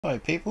Hi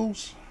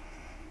peoples,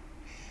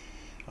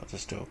 I'll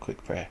just do a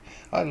quick prayer.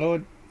 Hi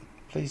Lord,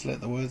 please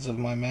let the words of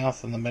my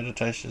mouth and the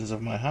meditations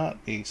of my heart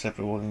be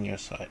acceptable in your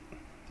sight.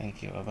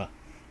 Thank you, Abba.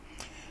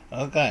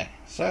 Okay,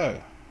 so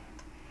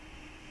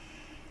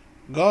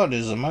God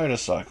is a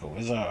motorcycle,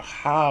 is a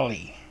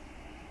Harley.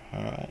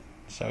 Alright,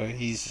 so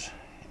he's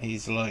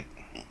like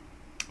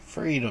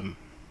freedom.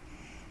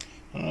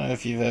 I don't know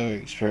if you've ever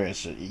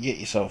experienced it. You get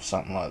yourself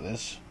something like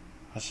this.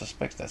 I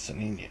suspect that's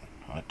an Indian.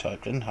 I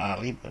typed in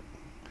Harley, but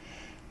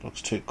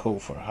looks too cool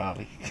for a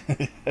Harley.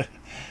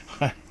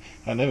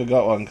 I never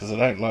got one because I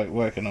don't like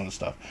working on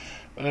stuff.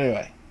 But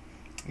anyway,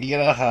 you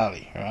get a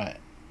Harley, right?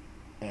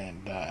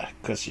 And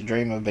because you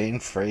dream of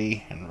being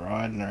free and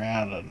riding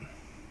around,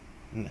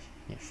 and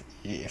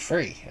you're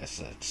free. It's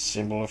a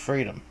symbol of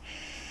freedom.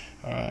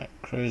 Alright,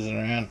 cruising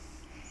around.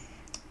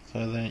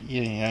 So then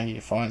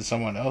you find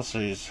someone else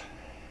who's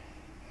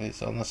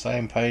on the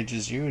same page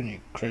as you, and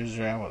you cruise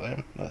around with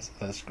them.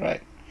 That's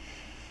great.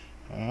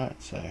 Alright,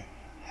 so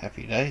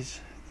happy days.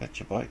 Got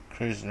your bike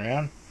cruising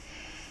around,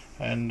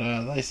 and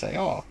they say,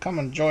 "Oh, come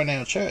and join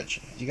our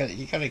church. You got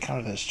to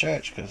come to this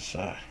church because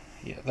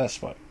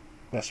that's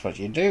what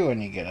you do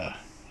when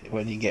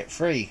you get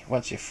free.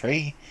 Once you're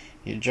free,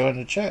 you join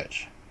the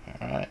church."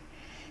 All right.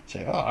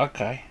 So, oh,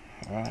 okay,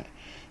 all right.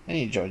 Then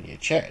you join your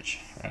church,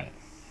 right?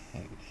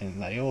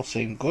 And they all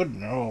seem good,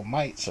 and they're all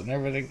mates and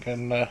everything.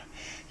 And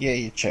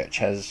your church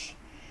has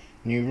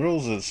new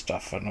rules and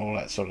stuff and all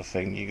that sort of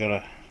thing. You got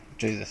to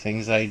do the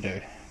things they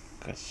do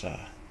because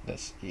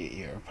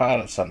you're a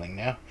part of something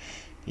now.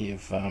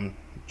 You've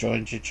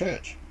joined your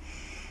church.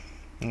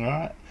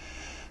 Alright,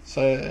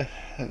 so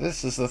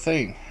this is the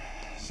thing.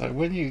 So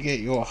when you get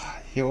your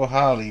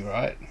Harley,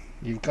 right,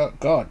 you've got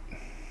God.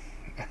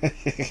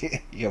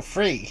 You're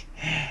free.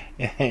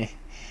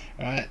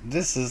 Right,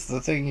 this is the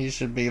thing you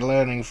should be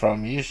learning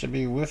from. You should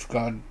be with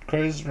God,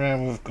 cruising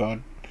around with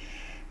God,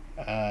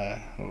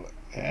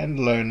 and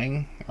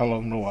learning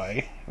along the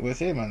way with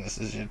Him. And this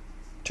is your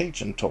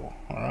teaching tool.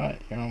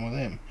 Alright, you're on with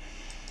Him.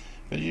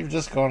 But you've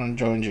just gone and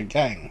joined your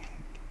gang.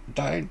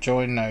 Don't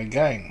join no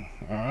gang,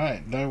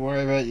 alright? Don't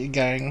worry about your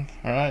gang,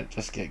 alright?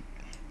 Just get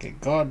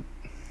God,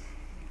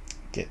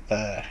 get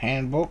the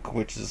handbook,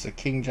 which is the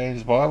King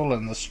James Bible,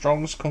 and the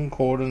Strong's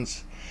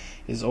Concordance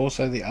is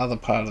also the other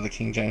part of the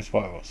King James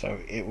Bible. So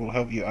it will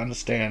help you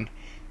understand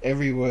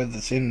every word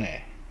that's in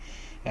there.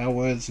 Our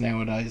words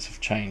nowadays have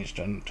changed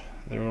and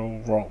they're all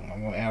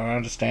wrong. Our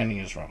understanding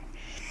is wrong.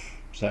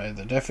 So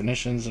the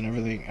definitions and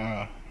everything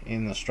are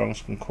in the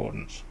Strong's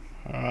Concordance.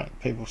 Alright,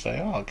 people say,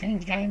 "Oh,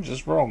 King James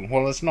is wrong."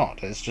 Well, it's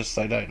not. It's just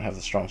they don't have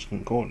the Strong's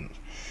Concordance.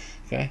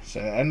 Okay, so,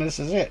 and this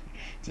is it.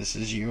 This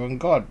is you and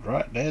God,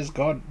 right? There's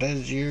God,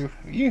 there's you.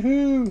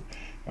 Yoo-hoo!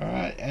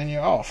 Alright, and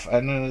you're off.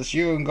 And then it's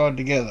you and God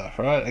together,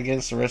 right?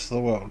 Against the rest of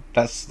the world.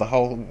 That's the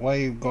whole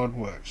way God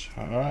works.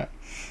 Alright?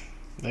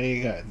 There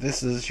you go.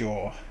 This is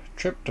your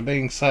trip to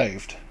being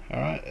saved.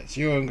 Alright? It's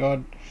you and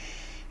God.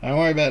 Don't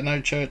worry about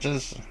no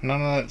churches,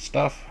 none of that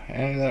stuff,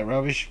 any of that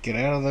rubbish. Get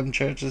out of them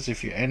churches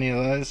if you're any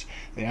of those.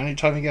 The only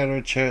time you go to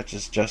a church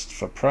is just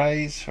for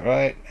praise,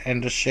 right,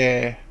 and to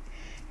share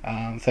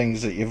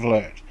things that you've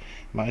learned.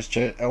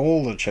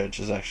 All the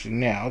churches actually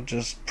now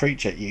just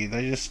preach at you.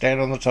 They just stand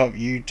on the top,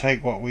 you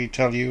take what we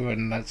tell you,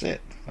 and that's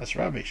it. That's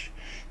rubbish.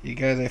 You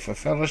go there for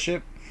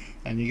fellowship,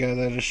 and you go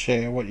there to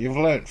share what you've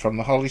learnt from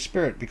the Holy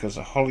Spirit, because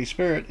the Holy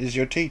Spirit is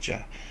your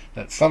teacher.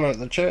 That fellow at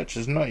the church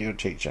is not your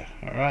teacher.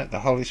 Alright,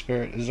 the Holy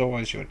Spirit is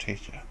always your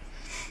teacher.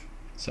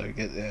 So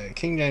get the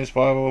King James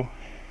Bible,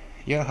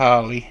 your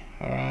Harley,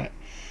 alright,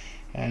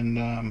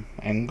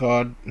 and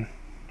God,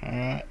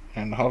 alright,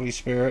 and the Holy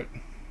Spirit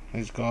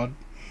is God,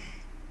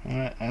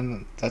 alright,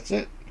 and that's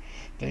it.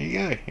 There you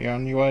go. You're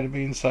on your way to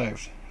being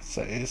saved.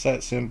 So it's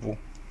that simple.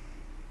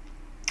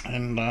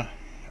 And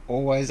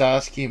always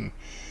ask Him.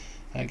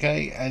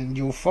 Okay, and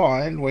you'll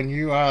find when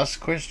you ask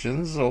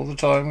questions all the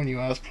time, when you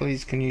ask,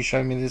 "Please, can you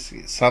show me this?"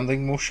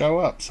 something will show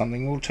up,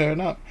 something will turn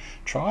up.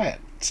 Try it.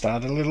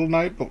 Start a little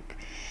notebook.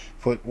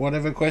 Put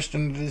whatever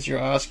question it is you're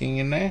asking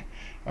in there,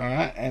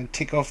 alright, and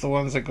tick off the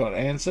ones that got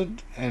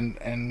answered,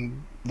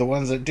 and the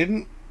ones that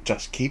didn't,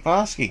 just keep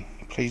asking.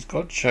 "Please,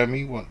 God, show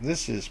me what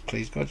this is.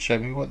 Please, God, show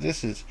me what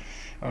this is."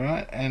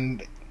 Alright,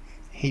 and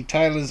He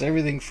tailors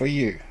everything for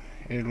you.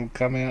 It'll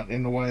come out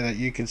in the way that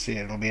you can see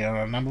it. It'll be on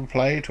a number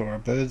plate or a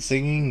bird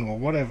singing or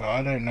whatever.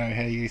 I don't know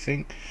how you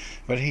think,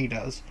 but He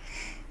does.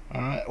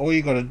 Alright, all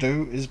you got to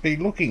do is be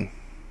looking.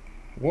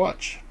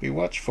 Be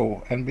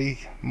watchful, and be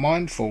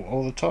mindful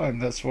all the time.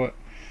 That's what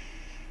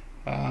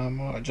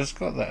I just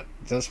got that.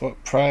 That's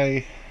what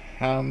pray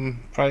all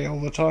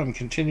the time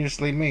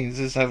continuously means,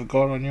 is have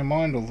God on your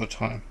mind all the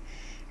time.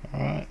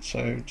 Alright,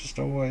 so just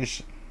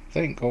always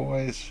think,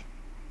 always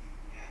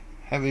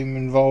have Him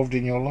involved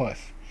in your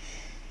life.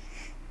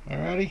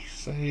 Alrighty,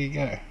 so there you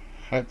go.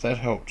 Hope that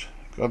helped.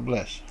 God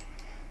bless.